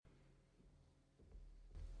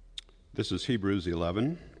This is Hebrews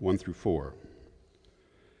 11, 1 through 4.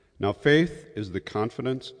 Now faith is the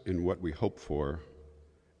confidence in what we hope for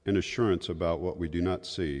and assurance about what we do not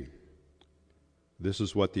see. This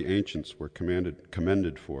is what the ancients were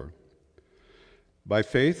commended for. By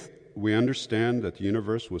faith, we understand that the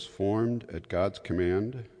universe was formed at God's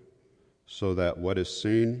command, so that what is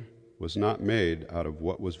seen was not made out of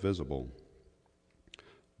what was visible.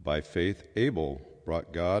 By faith, Abel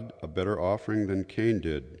brought God a better offering than Cain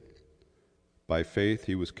did. By faith,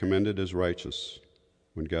 he was commended as righteous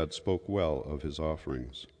when God spoke well of his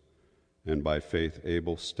offerings. And by faith,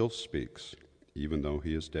 Abel still speaks, even though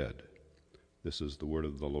he is dead. This is the word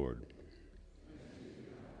of the Lord.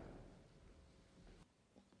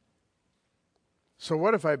 So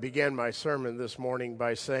what if I began my sermon this morning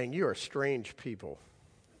by saying, you are strange people?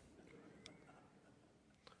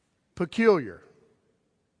 Peculiar,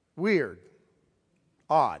 weird,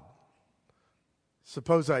 odd.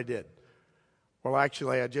 Suppose I did. Well,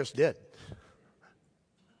 actually, I just did.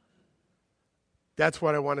 That's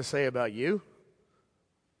what I want to say about you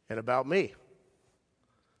and about me.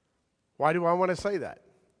 Why do I want to say that?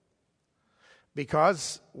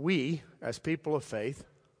 Because we, as people of faith,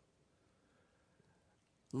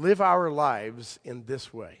 live our lives in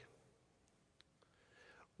this way.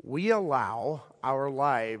 We allow our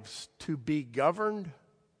lives to be governed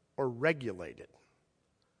or regulated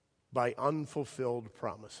by unfulfilled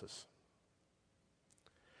promises.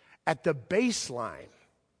 At the baseline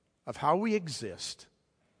of how we exist,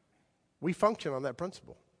 we function on that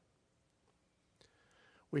principle.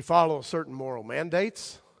 We follow certain moral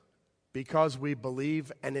mandates because we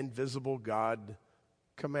believe an invisible God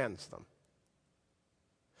commands them.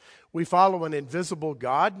 We follow an invisible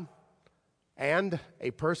God and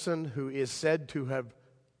a person who is said to have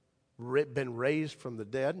been raised from the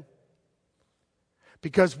dead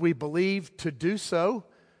because we believe to do so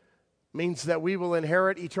means that we will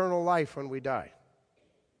inherit eternal life when we die.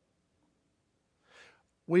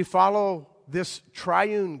 We follow this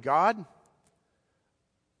triune God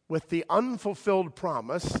with the unfulfilled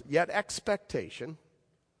promise, yet expectation,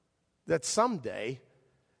 that someday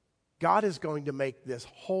God is going to make this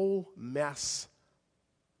whole mess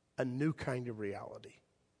a new kind of reality.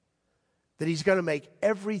 That He's going to make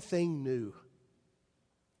everything new.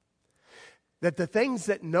 That the things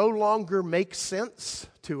that no longer make sense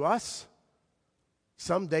to us,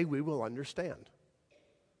 someday we will understand.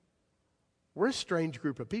 We're a strange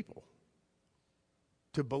group of people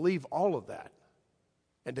to believe all of that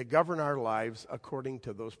and to govern our lives according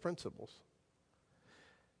to those principles.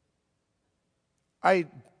 I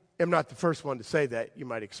am not the first one to say that, you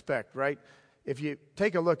might expect, right? If you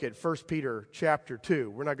take a look at 1 Peter chapter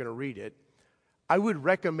 2, we're not going to read it. I would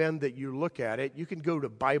recommend that you look at it. You can go to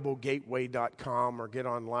BibleGateway.com or get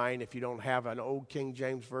online if you don't have an old King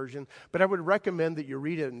James Version. But I would recommend that you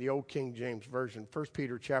read it in the old King James Version, 1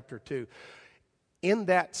 Peter chapter 2. In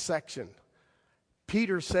that section,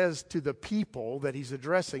 Peter says to the people that he's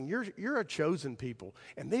addressing, you're a chosen people.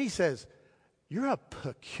 And then he says, you're a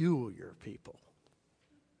peculiar people.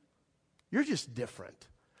 You're just different.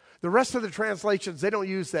 The rest of the translations, they don't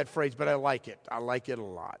use that phrase, but I like it. I like it a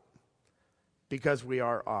lot. Because we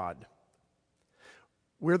are odd.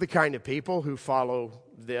 We're the kind of people who follow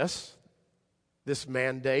this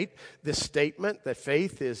mandate, this statement that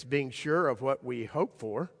faith is being sure of what we hope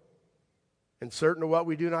for and certain of what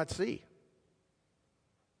we do not see.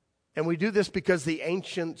 And we do this because the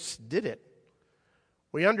ancients did it.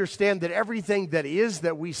 We understand that everything that is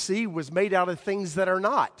that we see was made out of things that are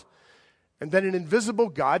not. And that an invisible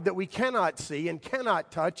God that we cannot see and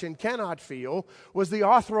cannot touch and cannot feel was the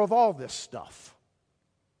author of all this stuff.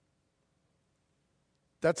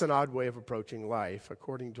 That's an odd way of approaching life,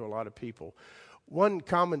 according to a lot of people. One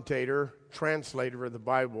commentator, translator of the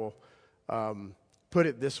Bible, put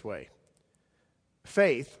it this way.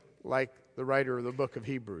 Faith, like the writer of the book of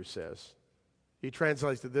Hebrews says, he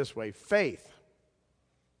translates it this way. Faith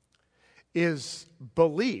is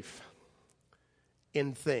belief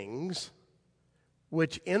in things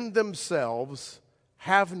which in themselves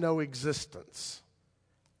have no existence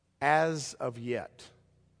as of yet,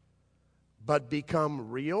 but become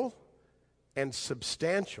real and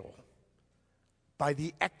substantial by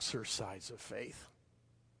the exercise of faith.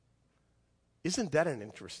 Isn't that an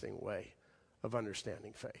interesting way of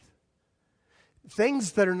understanding faith?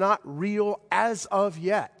 Things that are not real as of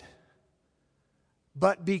yet,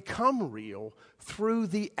 but become real through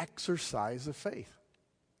the exercise of faith.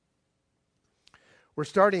 We're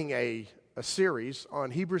starting a series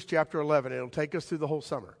on Hebrews chapter 11. It'll take us through the whole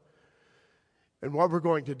summer. And what we're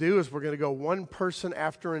going to do is we're going to go one person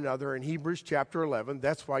after another in Hebrews chapter 11.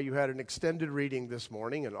 That's why you had an extended reading this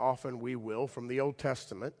morning, and often we will, from the Old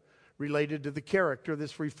Testament, related to the character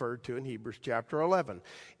that's referred to in Hebrews chapter 11.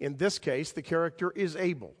 In this case, the character is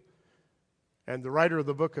Abel. And the writer of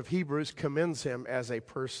the book of Hebrews commends him as a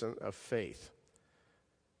person of faith.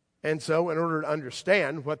 And so, in order to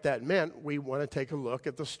understand what that meant, we want to take a look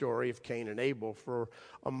at the story of Cain and Abel for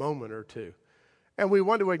a moment or two. And we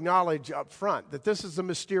want to acknowledge up front that this is a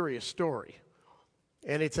mysterious story.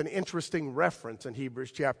 And it's an interesting reference in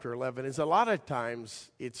Hebrews chapter 11. As a lot of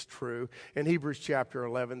times it's true in Hebrews chapter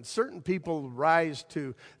 11, certain people rise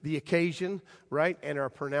to the occasion, right, and are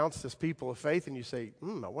pronounced as people of faith, and you say,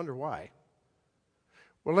 I wonder why.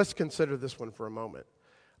 Well, let's consider this one for a moment.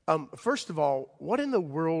 First of all, what in the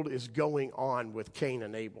world is going on with Cain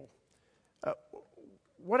and Abel?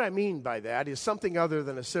 What I mean by that is something other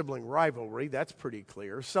than a sibling rivalry. That's pretty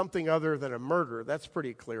clear. Something other than a murder. That's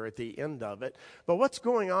pretty clear at the end of it. But what's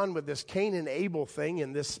going on with this Cain and Abel thing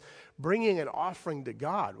and this bringing an offering to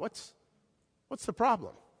God? What's the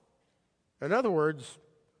problem? In other words,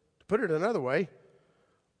 to put it another way,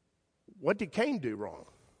 what did Cain do wrong?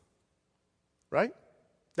 Right?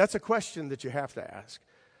 That's a question that you have to ask.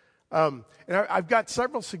 And I've got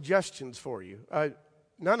several suggestions for you.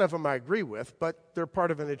 None of them I agree with, but they're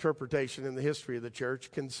part of an interpretation in the history of the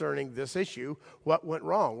church concerning this issue. What went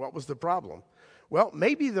wrong? What was the problem? Well,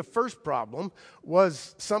 maybe the first problem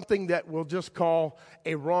was something that we'll just call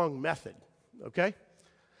a wrong method, okay?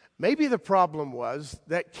 Maybe the problem was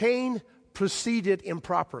that Cain proceeded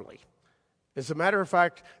improperly. As a matter of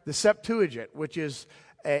fact, the Septuagint, which is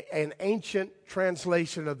an ancient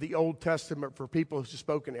translation of the Old Testament for people who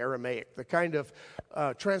spoke in Aramaic, the kind of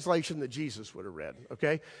translation that Jesus would have read,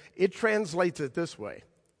 okay? It translates it this way.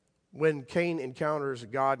 When Cain encounters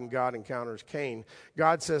God and God encounters Cain,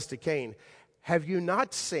 God says to Cain, "Have you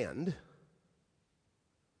not sinned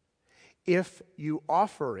if you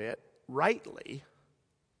offer it rightly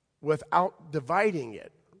without dividing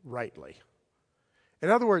it rightly?" In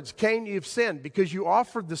other words, Cain, you've sinned because you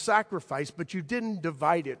offered the sacrifice, but you didn't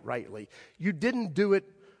divide it rightly. You didn't do it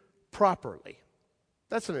properly.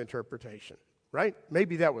 That's an interpretation, right?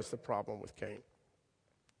 Maybe that was the problem with Cain.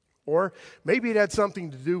 Or maybe it had something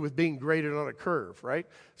to do with being graded on a curve, right?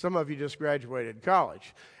 Some of you just graduated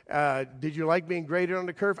college. Did you like being graded on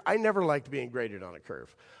a curve? I never liked being graded on a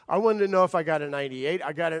curve. I wanted to know if I got a 98,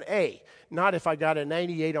 I got an A. Not if I got a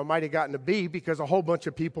 98, I might have gotten a B because a whole bunch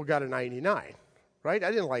of people got a 99. Right?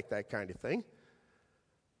 I didn't like that kind of thing.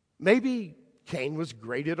 Maybe Cain was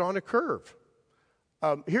graded on a curve.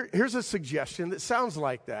 Here's a suggestion that sounds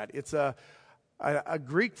like that. It's a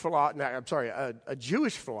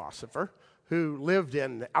Jewish philosopher who lived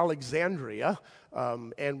in Alexandria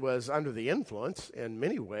and was under the influence in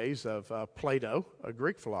many ways of Plato, a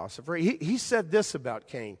Greek philosopher. He said this about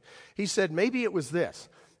Cain. He said maybe it was this.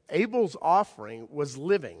 Abel's offering was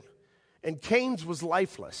living and Cain's was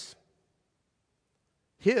lifeless.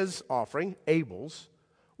 His offering, Abel's,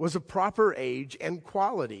 was a proper age and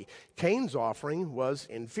quality. Cain's offering was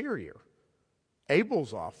inferior.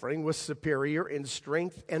 Abel's offering was superior in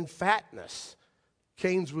strength and fatness.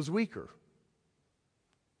 Cain's was weaker.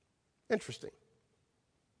 Interesting.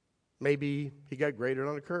 Maybe he got graded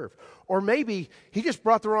on a curve. Or maybe he just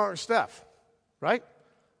brought the wrong stuff, right?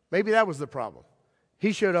 Maybe that was the problem.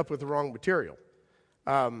 He showed up with the wrong material.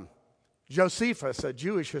 Josephus, a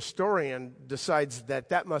Jewish historian, decides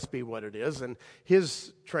that must be what it is, and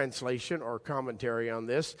his translation or commentary on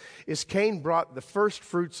this is Cain brought the first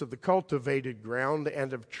fruits of the cultivated ground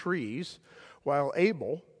and of trees, while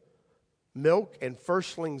Abel, milk and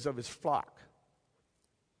firstlings of his flock.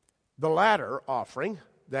 The latter offering,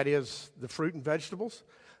 that is the fruit and vegetables,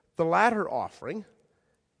 the latter offering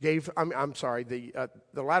gave, the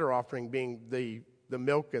latter offering being the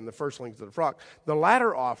milk and the firstlings of the flock, the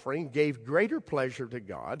latter offering gave greater pleasure to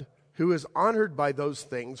God, who is honored by those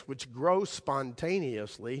things which grow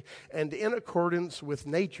spontaneously and in accordance with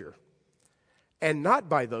nature, and not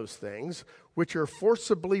by those things which are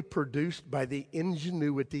forcibly produced by the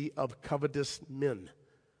ingenuity of covetous men.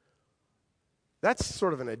 That's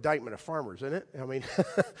sort of an indictment of farmers, isn't it? I mean,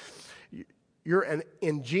 you're an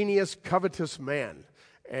ingenious, covetous man,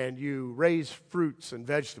 and you raise fruits and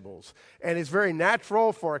vegetables. And it's very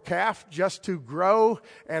natural for a calf just to grow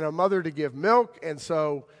and a mother to give milk. And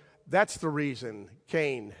so that's the reason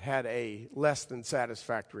Cain had a less than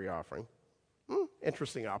satisfactory offering.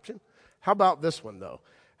 Interesting option. How about this one, though?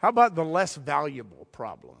 How about the less valuable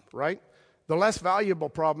problem, right? The less valuable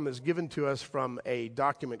problem is given to us from a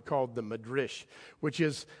document called the Midrash, which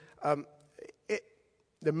is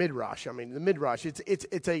the Midrash. The Midrash,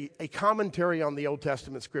 it's a commentary on the Old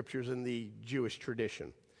Testament scriptures in the Jewish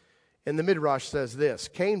tradition. And the Midrash says this: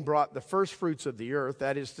 Cain brought the first fruits of the earth,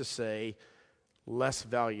 that is to say, less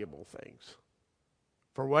valuable things.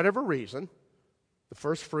 For whatever reason, the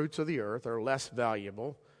first fruits of the earth are less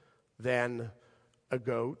valuable than a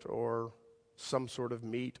goat or some sort of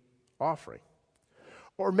meat offering.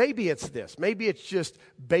 Or maybe it's this. Maybe it's just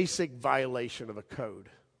basic violation of a code,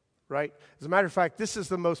 right? As a matter of fact, this is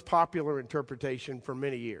the most popular interpretation for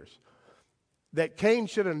many years. That Cain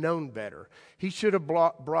should have known better. He should have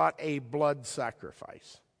brought a blood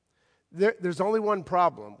sacrifice. There's only one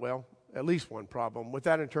problem, well, at least one problem with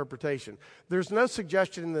that interpretation. There's no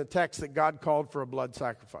suggestion in the text that God called for a blood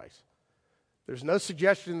sacrifice. There's no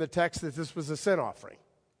suggestion in the text that this was a sin offering,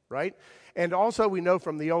 right? And also we know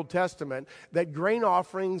from the Old Testament that grain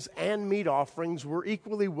offerings and meat offerings were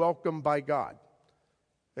equally welcomed by God,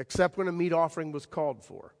 except when a meat offering was called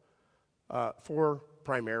for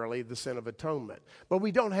primarily the sin of atonement. But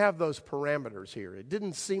we don't have those parameters here. It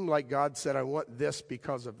didn't seem like God said, I want this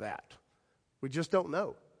because of that. We just don't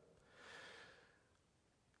know.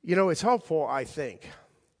 You know, it's helpful, I think,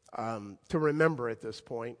 to remember at this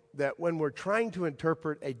point that when we're trying to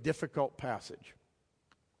interpret a difficult passage,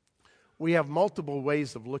 we have multiple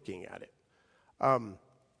ways of looking at it. I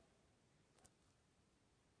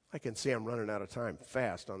can see I'm running out of time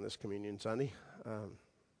fast on this Communion Sunday.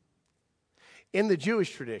 In the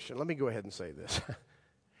Jewish tradition, let me go ahead and say this.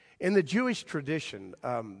 In the Jewish tradition,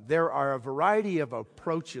 there are a variety of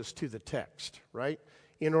approaches to the text, right,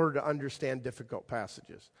 in order to understand difficult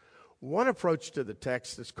passages. One approach to the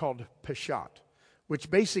text is called Peshat,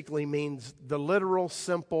 which basically means the literal,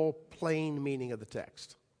 simple, plain meaning of the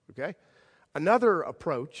text, okay? Another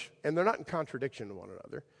approach, and they're not in contradiction to one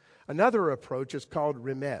another, another approach is called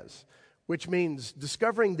Remez, which means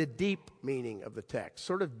discovering the deep meaning of the text,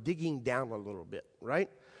 sort of digging down a little bit, right?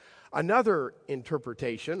 Another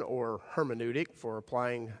interpretation or hermeneutic for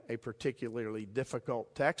applying a particularly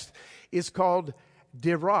difficult text is called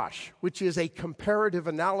Dirash, which is a comparative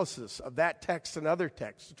analysis of that text and other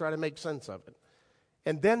texts to try to make sense of it.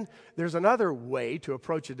 And then there's another way to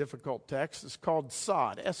approach a difficult text. It's called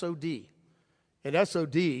Sod, S-O-D. And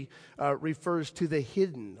S-O-D refers to the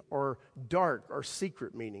hidden or dark or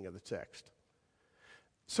secret meaning of the text.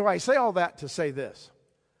 So I say all that to say this.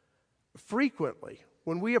 Frequently,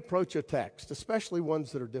 when we approach a text, especially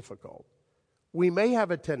ones that are difficult, we may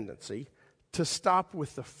have a tendency to stop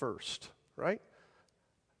with the first, right?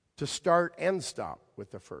 To start and stop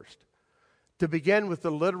with the first. To begin with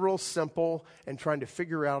the literal, simple, and trying to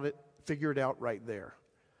figure it out right there.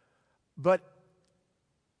 But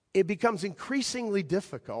it becomes increasingly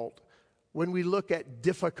difficult when we look at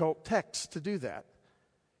difficult texts to do that.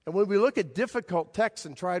 And when we look at difficult texts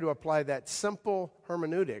and try to apply that simple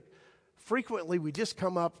hermeneutic, frequently we just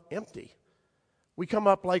come up empty. We come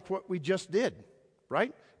up like what we just did,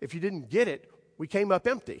 right? If you didn't get it, we came up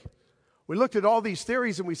empty. We looked at all these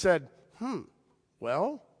theories and we said,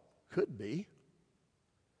 well, could be.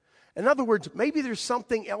 In other words, maybe there's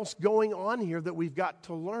something else going on here that we've got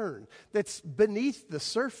to learn that's beneath the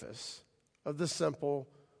surface of the simple,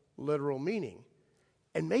 literal meaning.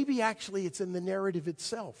 And maybe actually it's in the narrative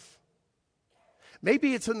itself.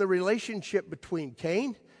 Maybe it's in the relationship between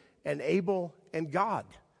Cain and Abel and God.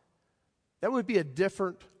 That would be a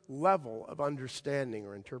different level of understanding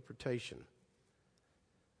or interpretation.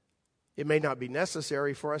 It may not be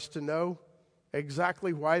necessary for us to know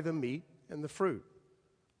exactly why the meat and the fruit.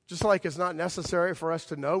 Just like it's not necessary for us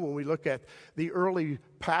to know when we look at the early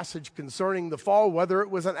passage concerning the fall whether it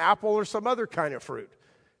was an apple or some other kind of fruit.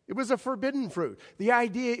 It was a forbidden fruit. The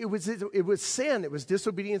idea, it was sin. It was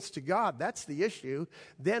disobedience to God. That's the issue.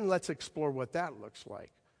 Then let's explore what that looks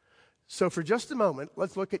like. So for just a moment,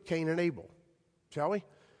 let's look at Cain and Abel, shall we?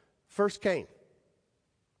 First, Cain.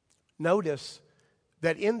 Notice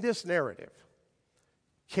that in this narrative,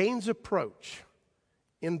 Cain's approach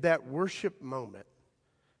in that worship moment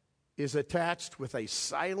is attached with a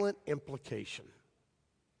silent implication.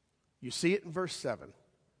 You see it in verse 7.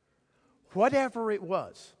 Whatever it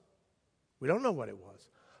was, we don't know what it was,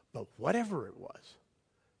 but whatever it was,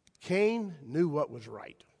 Cain knew what was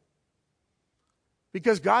right.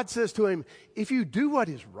 Because God says to him, if you do what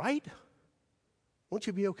is right, won't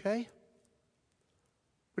you be okay?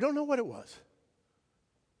 We don't know what it was.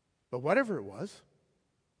 But whatever it was,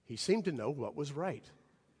 he seemed to know what was right.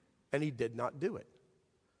 And he did not do it.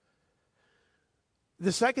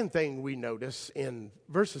 The second thing we notice in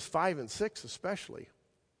verses 5 and 6 especially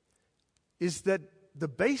is that the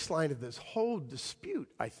baseline of this whole dispute,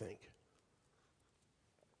 I think,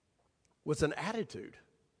 was an attitude.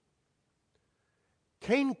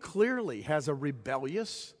 Cain clearly has a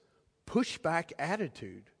rebellious, pushback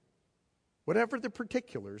attitude, whatever the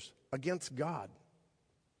particulars, against God.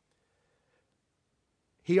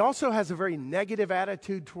 He also has a very negative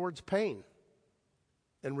attitude towards pain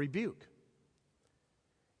and rebuke.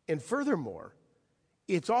 And furthermore,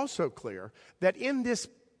 it's also clear that in this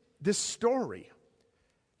story,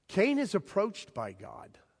 Cain is approached by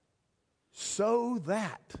God so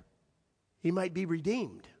that he might be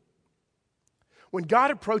redeemed. When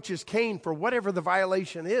God approaches Cain for whatever the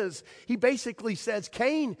violation is, he basically says,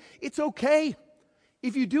 Cain, it's okay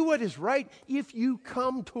if you do what is right, if you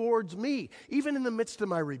come towards me. Even in the midst of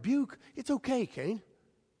my rebuke, it's okay, Cain.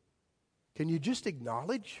 Can you just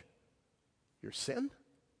acknowledge your sin?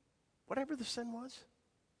 Whatever the sin was.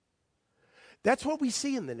 That's what we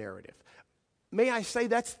see in the narrative. May I say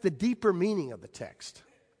that's the deeper meaning of the text.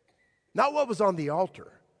 Not what was on the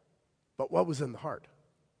altar, but what was in the heart.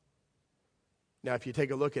 Now, if you take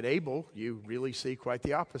a look at Abel, you really see quite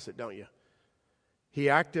the opposite, don't you? He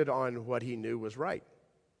acted on what he knew was right,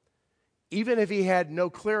 even if he had no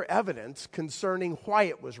clear evidence concerning why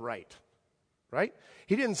it was right. Right?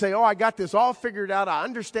 He didn't say, I got this all figured out. I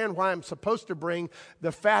understand why I'm supposed to bring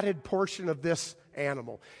the fatted portion of this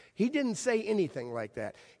animal. He didn't say anything like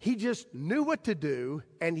that. He just knew what to do,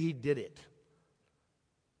 and he did it.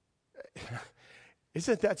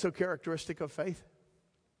 Isn't that so characteristic of faith?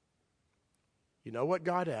 You know what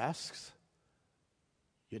God asks.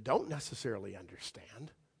 You don't necessarily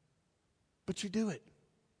understand, but you do it.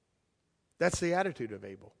 That's the attitude of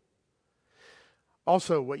Abel.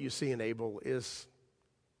 Also, what you see in Abel is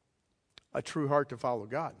a true heart to follow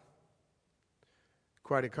God.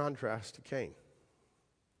 Quite a contrast to Cain.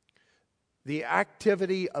 The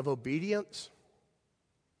activity of obedience,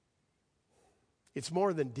 it's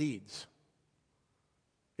more than deeds.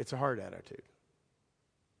 It's a heart attitude.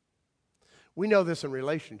 We know this in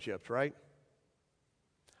relationships, right?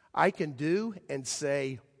 I can do and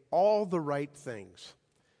say all the right things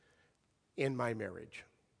in my marriage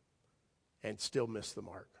and still miss the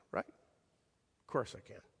mark, right? Of course I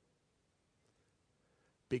can.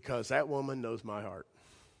 Because that woman knows my heart.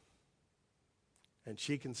 And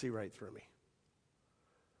she can see right through me.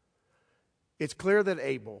 It's clear that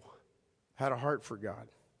Abel had a heart for God.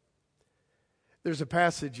 There's a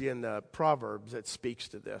passage in Proverbs that speaks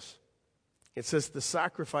to this. It says the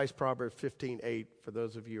sacrifice, Proverbs 15:8, for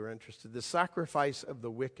those of you who are interested, the sacrifice of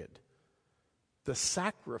the wicked. The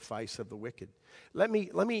sacrifice of the wicked. Let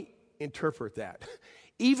me interpret that.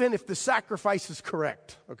 Even if the sacrifice is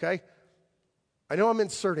correct, okay? I know I'm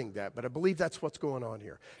inserting that, but I believe that's what's going on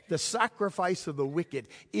here. The sacrifice of the wicked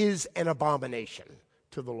is an abomination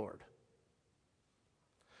to the Lord.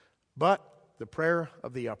 But the prayer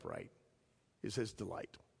of the upright is his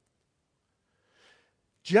delight.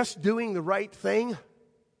 Just doing the right thing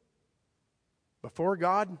before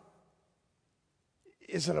God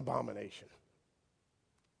is an abomination.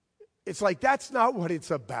 It's like that's not what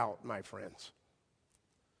it's about, my friends.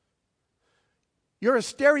 You're a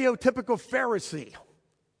stereotypical Pharisee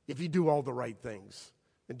if you do all the right things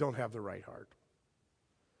and don't have the right heart.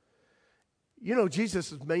 You know,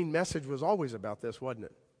 Jesus' main message was always about this, wasn't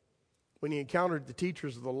it? When he encountered the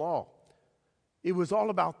teachers of the law, it was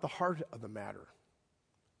all about the heart of the matter.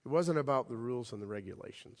 It wasn't about the rules and the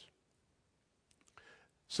regulations.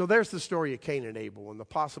 So there's the story of Cain and Abel and the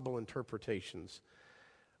possible interpretations.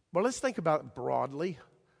 But let's think about broadly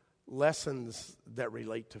lessons that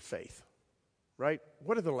relate to faith, right?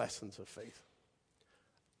 What are the lessons of faith?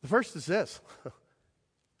 The first is this.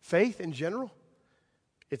 Faith in general,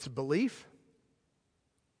 it's a belief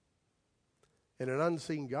in an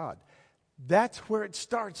unseen God. That's where it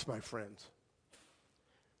starts, my friends.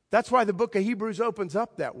 That's why the book of Hebrews opens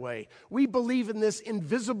up that way. We believe in this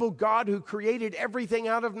invisible God who created everything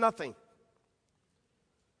out of nothing.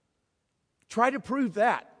 Try to prove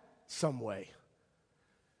that some way.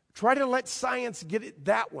 Try to let science get it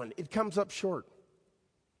that one. It comes up short.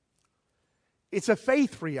 It's a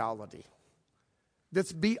faith reality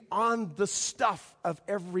that's beyond the stuff of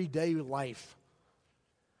everyday life.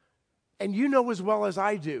 And you know as well as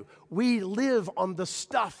I do, we live on the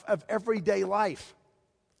stuff of everyday life.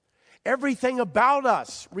 Everything about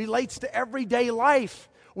us relates to everyday life.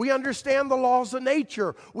 We understand the laws of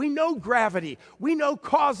nature. We know gravity. We know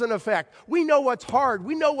cause and effect. We know what's hard.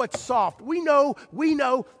 We know what's soft. We know.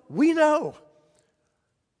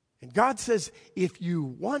 And God says, if you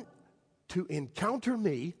want to encounter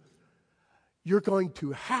me, you're going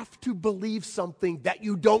to have to believe something that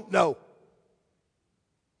you don't know.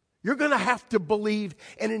 You're going to have to believe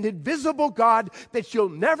in an invisible God that you'll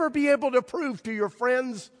never be able to prove to your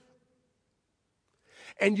friends.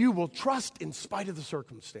 And you will trust in spite of the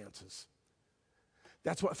circumstances.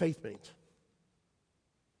 That's what faith means.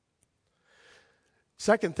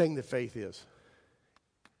 Second thing that faith is,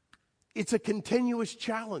 it's a continuous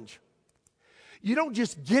challenge. You don't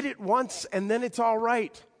just get it once and then it's all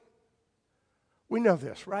right. We know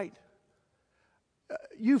this, right?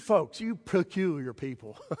 You folks, you peculiar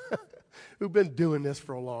people who've been doing this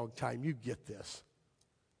for a long time, you get this.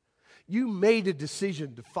 You made a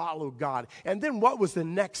decision to follow God. And then what was the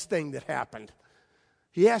next thing that happened?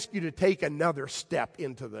 He asked you to take another step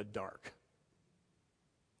into the dark.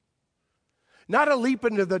 Not a leap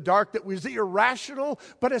into the dark that was irrational,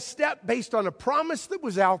 but a step based on a promise that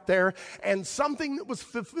was out there and something that was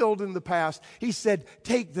fulfilled in the past. He said,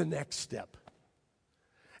 take the next step.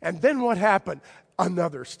 And then what happened?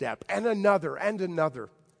 Another step, and another, and another.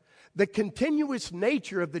 The continuous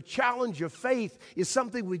nature of the challenge of faith is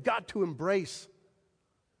something we've got to embrace.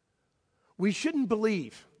 We shouldn't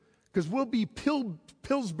believe, because we'll be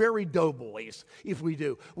Pillsbury Doughboys if we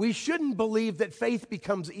do. We shouldn't believe that faith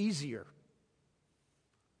becomes easier.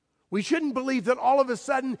 We shouldn't believe that all of a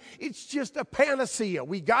sudden it's just a panacea.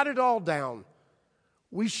 We got it all down.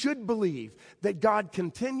 We should believe that God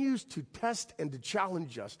continues to test and to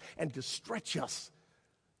challenge us and to stretch us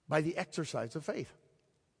by the exercise of faith.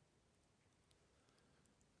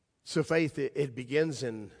 So faith, it begins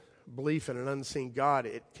in belief in an unseen God.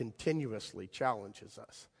 It continuously challenges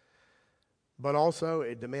us. But also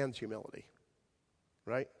it demands humility,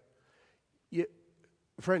 right?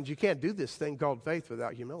 Friends, you can't do this thing called faith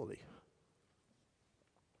without humility.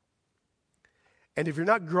 And if you're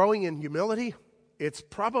not growing in humility, it's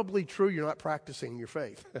probably true you're not practicing your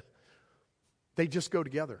faith. They just go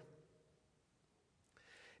together.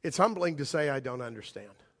 It's humbling to say, I don't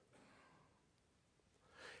understand.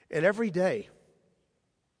 And every day,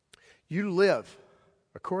 you live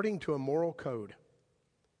according to a moral code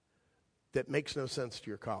that makes no sense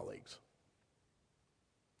to your colleagues.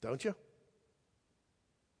 Don't you?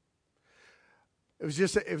 It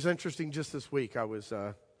was interesting just this week. I was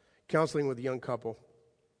counseling with a young couple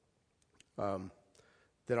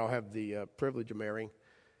that I'll have the privilege of marrying.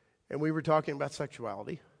 And we were talking about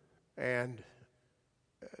sexuality and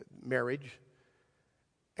marriage.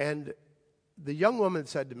 And the young woman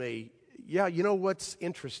said to me, yeah, you know what's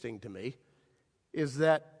interesting to me is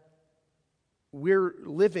that we're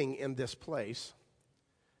living in this place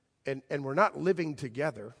and we're not living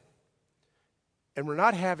together and we're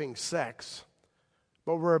not having sex,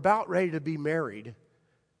 but we're about ready to be married,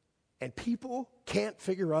 and people can't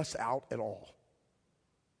figure us out at all.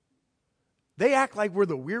 They act like we're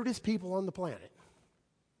the weirdest people on the planet.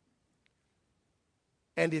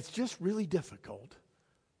 And it's just really difficult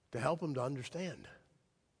to help them to understand.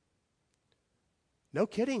 No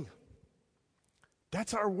kidding.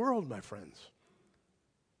 That's our world, my friends.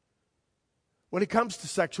 When it comes to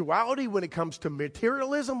sexuality, when it comes to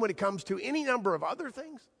materialism, when it comes to any number of other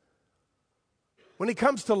things, when it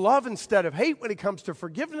comes to love instead of hate, when it comes to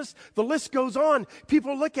forgiveness, the list goes on.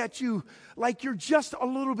 People look at you like you're just a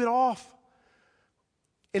little bit off.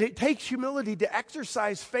 And it takes humility to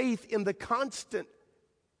exercise faith in the constant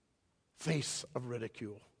face of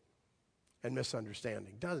ridicule and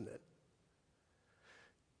misunderstanding, doesn't it?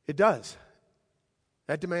 It does.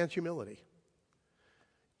 That demands humility.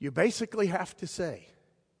 You basically have to say,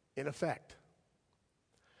 in effect,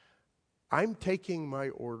 I'm taking my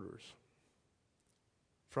orders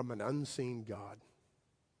from an unseen God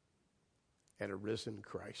and a risen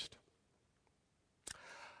Christ.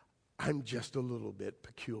 I'm just a little bit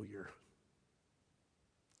peculiar.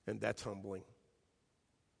 And that's humbling.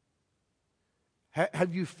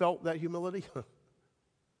 Have you felt that humility?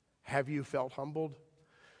 Have you felt humbled?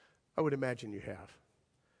 I would imagine you have.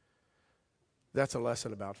 That's a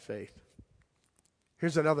lesson about faith.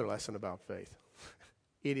 Here's another lesson about faith.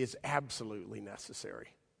 It is absolutely necessary.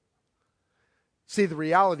 See, the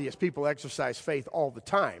reality is people exercise faith all the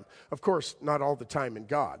time. Of course, not all the time in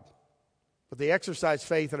God. But they exercise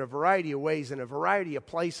faith in a variety of ways, in a variety of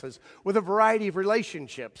places, with a variety of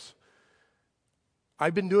relationships.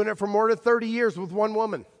 I've been doing it for more than 30 years with one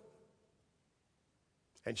woman.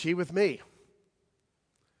 And she with me.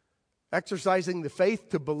 Exercising the faith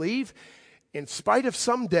to believe, in spite of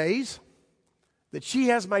some days, that she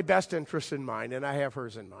has my best interest in mind and I have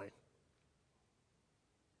hers in mind.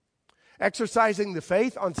 Exercising the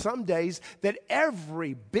faith on some days that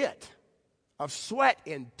every bit of sweat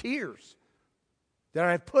and tears that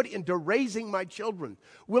I've put into raising my children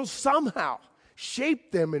will somehow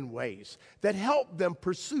shape them in ways that help them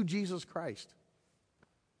pursue Jesus Christ.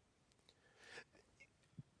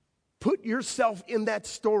 Put yourself in that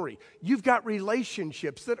story. You've got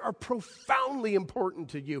relationships that are profoundly important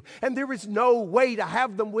to you, and there is no way to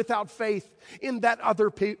have them without faith in that other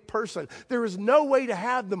person. There is no way to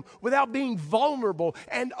have them without being vulnerable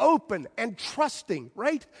and open and trusting,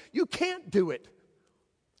 right? You can't do it.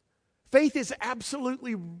 Faith is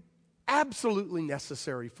absolutely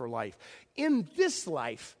necessary for life. In this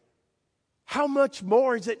life, how much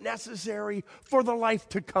more is it necessary for the life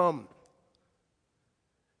to come?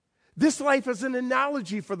 This life is an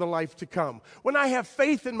analogy for the life to come. When I have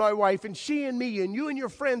faith in my wife and she in me and you and your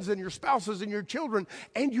friends and your spouses and your children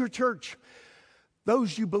and your church,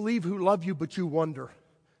 those you believe who love you but you wonder.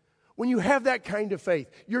 When you have that kind of faith,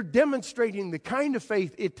 you're demonstrating the kind of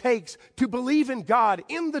faith it takes to believe in God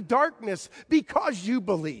in the darkness because you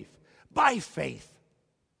believe by faith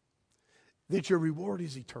that your reward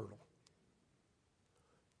is eternal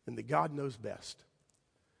and that God knows best.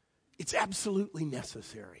 It's absolutely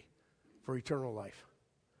necessary for eternal life.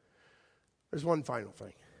 There's one final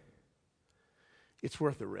thing. It's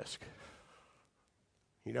worth the risk.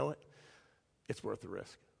 You know it? It's worth the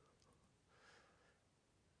risk.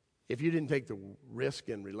 If you didn't take the risk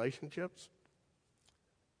in relationships,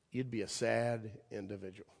 you'd be a sad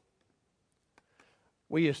individual.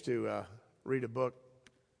 We used to read a book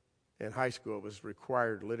in high school. It was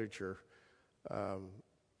required literature.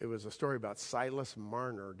 It was a story about Silas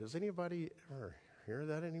Marner. Does anybody ever hear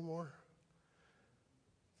that anymore?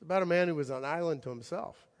 It's about a man who was on an island to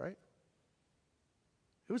himself, right?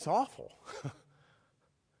 It was awful.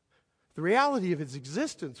 The reality of his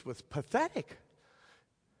existence was pathetic.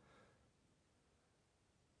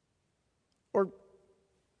 Or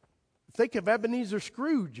think of Ebenezer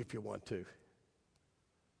Scrooge if you want to.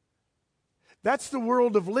 That's the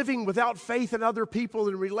world of living without faith in other people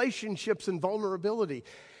and relationships and vulnerability.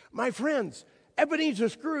 My friends, Ebenezer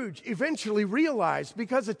Scrooge eventually realized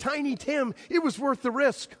because of Tiny Tim, it was worth the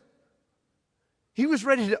risk. He was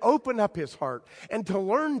ready to open up his heart and to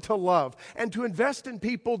learn to love and to invest in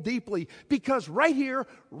people deeply because right here,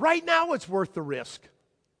 right now, it's worth the risk.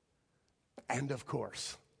 And of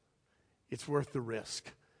course, it's worth the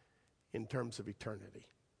risk in terms of eternity.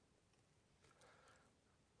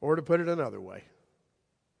 Or to put it another way,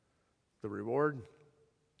 the reward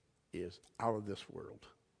is out of this world.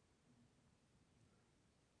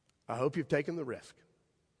 I hope you've taken the risk.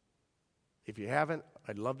 If you haven't,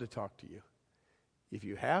 I'd love to talk to you. If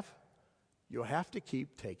you have, you'll have to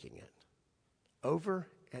keep taking it over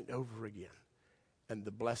and over again, and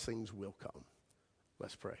the blessings will come.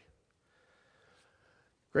 Let's pray.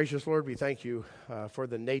 Gracious Lord, we thank you for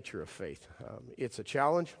the nature of faith. It's a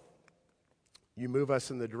challenge. You move us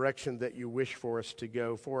in the direction that you wish for us to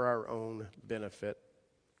go for our own benefit.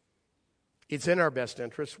 It's in our best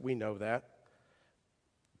interest. We know that.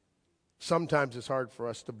 Sometimes it's hard for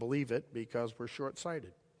us to believe it because we're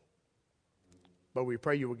short-sighted. But we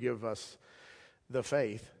pray you will give us the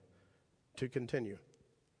faith to continue.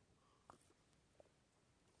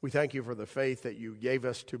 We thank you for the faith that you gave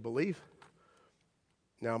us to believe.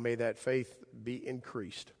 Now may that faith be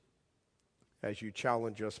increased as you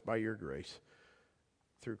challenge us by your grace.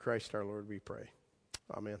 Through Christ our Lord we pray.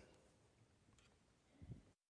 Amen.